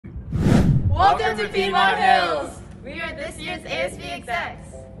Welcome to Piedmont Hills! We are this year's ASB execs.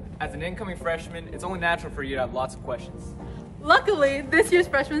 As an incoming freshman, it's only natural for you to have lots of questions. Luckily, this year's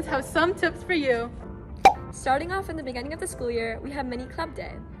freshmen have some tips for you. Starting off in the beginning of the school year, we have Mini Club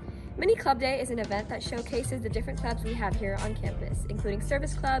Day. Mini Club Day is an event that showcases the different clubs we have here on campus, including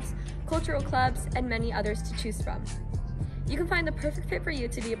service clubs, cultural clubs, and many others to choose from. You can find the perfect fit for you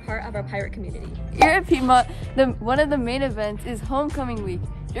to be a part of our pirate community. Here at Piedmont, one of the main events is Homecoming Week.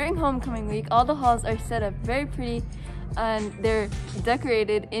 During Homecoming Week, all the halls are set up very pretty and they're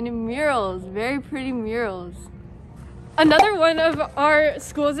decorated in murals, very pretty murals. Another one of our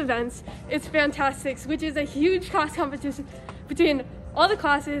school's events is Fantastics, which is a huge class competition between all the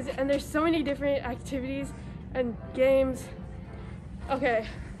classes, and there's so many different activities and games. Okay.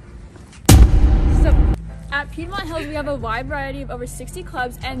 So, at Piedmont Hills, we have a wide variety of over 60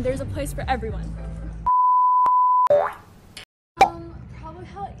 clubs, and there's a place for everyone. Probably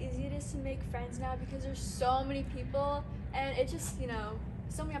how easy it is to make friends now because there's so many people, and it just,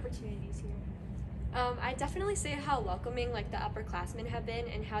 so many opportunities here. I definitely say how welcoming the upperclassmen have been,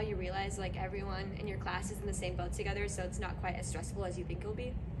 and how you realize everyone in your class is in the same boat together, so it's not quite as stressful as you think it'll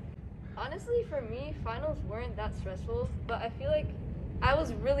be. Honestly, for me, finals weren't that stressful, but I feel like I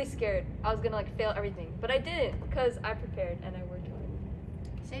was really scared I was gonna fail everything, but I didn't because I prepared and I worked hard.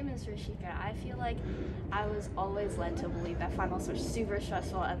 Same as Rashika. I feel like I was always led to believe that finals were super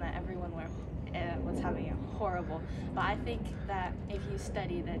stressful and that everyone was having it horrible. But I think that if you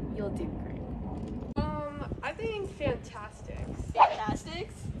study, then you'll do great. I think Fantastics.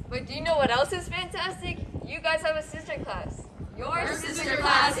 Fantastics? But do you know what else is fantastic? You guys have a sister class. Your sister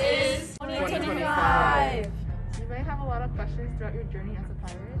class is 2025. You might have a lot of questions throughout your journey as a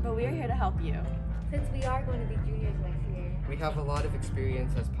pirate, But we are here to help you. Since we are going to be juniors next year. We have a lot of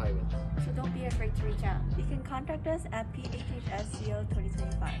experience as pilots. So don't be afraid to reach out. You can contact us at PHHSCO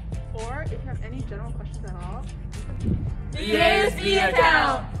 2025. or if you have any general questions at all, The ASB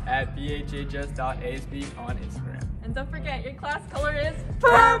account At bhhs.asb on Instagram. And don't forget, your class color is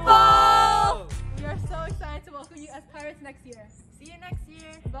purple! we are so excited to welcome you as pirates next year. See you next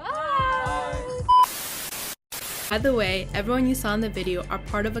year. Bye! By the way, everyone you saw in the video are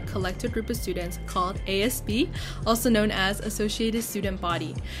part of a collective group of students called ASB, also known as Associated Student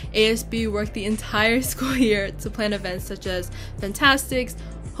Body. ASB worked the entire school year to plan events such as Fantastics,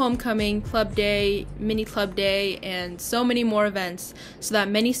 Homecoming, Club Day, Mini Club Day, and so many more events, so that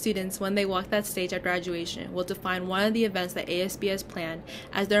many students, when they walk that stage at graduation, will define one of the events that ASB has planned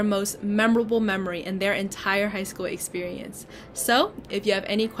as their most memorable memory in their entire high school experience. So, if you have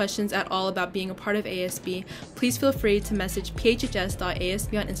any questions at all about being a part of ASB, please feel free to message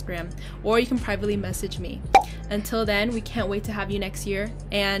phhs.asb on Instagram, or you can privately message me. Until then, we can't wait to have you next year,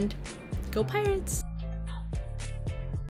 and go Pirates!